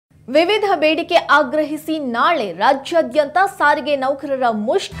ವಿವಿಧ ಬೇಡಿಕೆ ಆಗ್ರಹಿಸಿ ನಾಳೆ ರಾಜ್ಯಾದ್ಯಂತ ಸಾರಿಗೆ ನೌಕರರ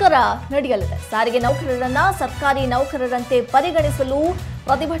ಮುಷ್ಕರ ನಡೆಯಲಿದೆ. ಸಾರಿಗೆ ನೌಕರರನ್ನ ಸರ್ಕಾರಿ ನೌಕರರಂತೆ ಪರಿಗಣಿಸಲು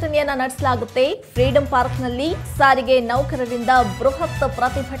ಪ್ರತಿಭಟನೆಯನ್ನ ನಡೆಸಲಾಗುತ್ತೆ. ಫ್ರೀಡಂ ಪಾರ್ಕ್ನಲ್ಲಿ ಸಾರಿಗೆ ನೌಕರರಿಂದ ಬೃಹತ್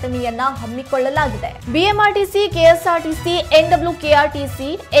ಪ್ರತಿಭಟನೆಯನ್ನ ಹಮ್ಮಿಕೊಳ್ಳಲಾಗಿದೆ. ಬಿಎಂಆರ್ಟಿಸಿ, ಕೆಎಸ್ಆರ್ಟಿಸಿ, ಎನ್ಡಬ್ಲ್ಯೂಕೆಆರ್ಟಿಸಿ,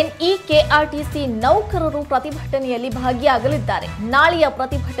 ಎನ್ಇಕೆಆರ್ಟಿಸಿ ನೌಕರರು ಪ್ರತಿಭಟನೆಯಲ್ಲಿ ಭಾಗಿಯಾಗಲಿದ್ದಾರೆ. ನಾಳೆಯ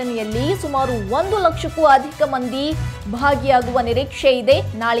ಪ್ರತಿಭಟನೆಯಲ್ಲಿ ಸುಮಾರು 1 ಲಕ್ಷಕ್ಕೂ ಅಧಿಕ ಮಂದಿ ಭಾಗಿಯಾಗುವ ನಿರೀಕ್ಷೆ ಇದೆ.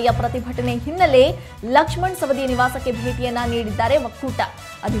 ನಾಳೆಯ ಪ್ರತಿಭಟನೆ ಹಿನ್ನೆಲೆ ಲಕ್ಷ್ಮಣ್ ಸವದಿ ನಿವಾಸಕ್ಕೆ ಭೇಟಿಯನ್ನ ನೀಡಿದ್ದಾರೆ ಒಕ್ಕೂಟ.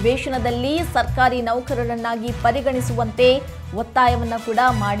 ಅಧಿವೇಶನದಲ್ಲಿ ಸರ್ಕಾರಿ ನೌಕರರನ್ನಾಗಿ ಪರಿಗಣಿಸುವಂತೆ ಒತ್ತಾಯವನ್ನ ಕೂಡ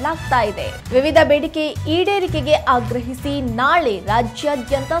ಮಾಡಲಾಗ್ತಾ ಇದೆ. ವಿವಿಧ ಬೇಡಿಕೆ ಈಡೇರಿಕೆಗೆ ಆಗ್ರಹಿಸಿ ನಾಳೆ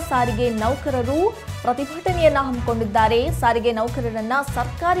ರಾಜ್ಯಾದ್ಯಂತ ಸಾರಿಗೆ ನೌಕರರು ಪ್ರತಿಭಟನೆಯನ್ನ ಹಮ್ಮಿಕೊಂಡಿದ್ದಾರೆ. ಸಾರಿಗೆ ನೌಕರರನ್ನ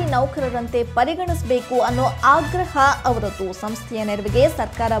ಸರ್ಕಾರಿ ನೌಕರರಂತೆ ಪರಿಗಣಿಸಬೇಕು ಅನ್ನೋ ಆಗ್ರಹ ಅವರದ್ದು. ಸಂಸ್ಥೆಯ ನೆರವಿಗೆ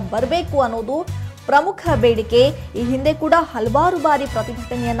ಸರ್ಕಾರ ಬರಬೇಕು ಅನ್ನೋದು ಪ್ರಮುಖ ಬೇಡಿಕೆ. ಈ ಹಿಂದೆ ಕೂಡ ಹಲವಾರು ಬಾರಿ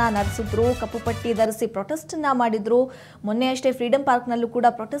ಪ್ರತಿಭಟನೆಯನ್ನ ನಡೆಸಿದ್ರು, ಕಪ್ಪು ಪಟ್ಟಿ ಧರಿಸಿ ಪ್ರೊಟೆಸ್ಟ್ ಅನ್ನ ಮಾಡಿದ್ರು. ಮೊನ್ನೆ ಅಷ್ಟೇ ಫ್ರೀಡಂ ಪಾರ್ಕ್ನಲ್ಲೂ ಕೂಡ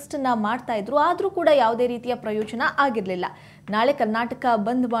ಪ್ರೊಟೆಸ್ಟ್ ಅನ್ನ ಮಾಡ್ತಾ ಇದ್ರು. ಆದ್ರೂ ಕೂಡ ಯಾವುದೇ ರೀತಿಯ ಪ್ರಯೋಜನ ಆಗಿರಲಿಲ್ಲ. ನಾಳೆ ಕರ್ನಾಟಕ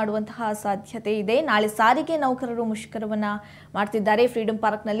ಬಂದ್ ಮಾಡುವಂತಹ ಸಾಧ್ಯತೆ ಇದೆ. ನಾಳೆ ಸಾರಿಗೆ ನೌಕರರು ಮುಷ್ಕರವನ್ನ ಮಾಡ್ತಿದ್ದಾರೆ. ಫ್ರೀಡಂ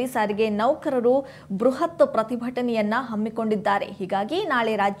ಪಾರ್ಕ್ನಲ್ಲಿ ಸಾರಿಗೆ ನೌಕರರು ಬೃಹತ್ ಪ್ರತಿಭಟನೆಯನ್ನ ಹಮ್ಮಿಕೊಂಡಿದ್ದಾರೆ. ಹೀಗಾಗಿ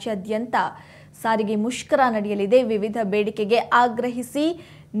ನಾಳೆ ರಾಜ್ಯಾದ್ಯಂತ ಸಾರಿಗೆ ಮುಷ್ಕರ ನಡೆಯಲಿದೆ. ವಿವಿಧ ಬೇಡಿಕೆಗೆ ಆಗ್ರಹಿಸಿ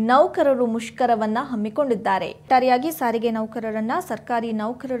ನೌಕರರು ಮುಷ್ಕರವನ್ನ ಹಮ್ಮಿಕೊಂಡಿದ್ದಾರೆ. ಒಟ್ಟಾರೆಯಾಗಿ ಸಾರಿಗೆ ನೌಕರರನ್ನ ಸರ್ಕಾರಿ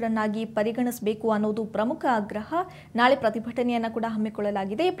ನೌಕರರನ್ನಾಗಿ ಪರಿಗಣಿಸಬೇಕು ಅನ್ನೋದು ಪ್ರಮುಖ ಆಗ್ರಹ. ನಾಳೆ ಪ್ರತಿಭಟನೆಯನ್ನ ಕೂಡ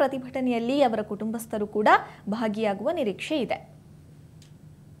ಹಮ್ಮಿಕೊಳ್ಳಲಾಗಿದೆ. ಈ ಪ್ರತಿಭಟನೆಯಲ್ಲಿ ಅವರ ಕುಟುಂಬಸ್ಥರು ಕೂಡ ಭಾಗಿಯಾಗುವ ನಿರೀಕ್ಷೆ ಇದೆ.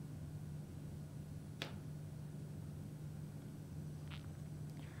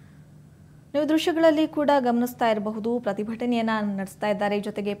 ನೀವು ದೃಶ್ಯಗಳಲ್ಲಿ ಕೂಡ ಗಮನಿಸ್ತಾ ಇರಬಹುದು, ಪ್ರತಿಭಟನೆಯನ್ನ ನಡೆಸ್ತಾ ಇದ್ದಾರೆ.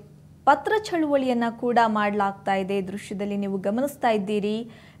 ಜೊತೆಗೆ ಪತ್ರ ಚಳುವಳಿಯನ್ನ ಕೂಡ ಮಾಡಲಾಗ್ತಾ ಇದೆ. ದೃಶ್ಯದಲ್ಲಿ ನೀವು ಗಮನಿಸ್ತಾ ಇದ್ದೀರಿ.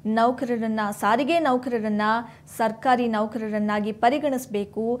 ನೌಕರರನ್ನ, ಸಾರಿಗೆ ನೌಕರರನ್ನ ಸರ್ಕಾರಿ ನೌಕರರನ್ನಾಗಿ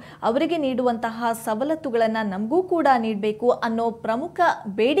ಪರಿಗಣಿಸಬೇಕು, ಅವರಿಗೆ ನೀಡುವಂತಹ ಸವಲತ್ತುಗಳನ್ನು ನಮಗೂ ಕೂಡ ನೀಡಬೇಕು ಅನ್ನೋ ಪ್ರಮುಖ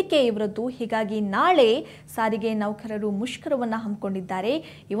ಬೇಡಿಕೆ ಇವರದ್ದು. ಹೀಗಾಗಿ ನಾಳೆ ಸಾರಿಗೆ ನೌಕರರು ಮುಷ್ಕರವನ್ನು ಹಮ್ಮಿಕೊಂಡಿದ್ದಾರೆ.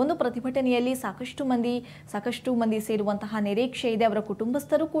 ಈ ಒಂದು ಪ್ರತಿಭಟನೆಯಲ್ಲಿ ಸಾಕಷ್ಟು ಮಂದಿ ಸೇರುವಂತಹ ನಿರೀಕ್ಷೆ ಇದೆ. ಅವರ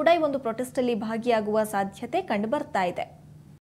ಕುಟುಂಬಸ್ಥರು ಕೂಡ ಈ ಒಂದು ಪ್ರೊಟೆಸ್ಟ್ ಅಲ್ಲಿ ಭಾಗಿಯಾಗುವ ಸಾಧ್ಯತೆ ಕಂಡು ಬರ್ತಾ ಇದೆ.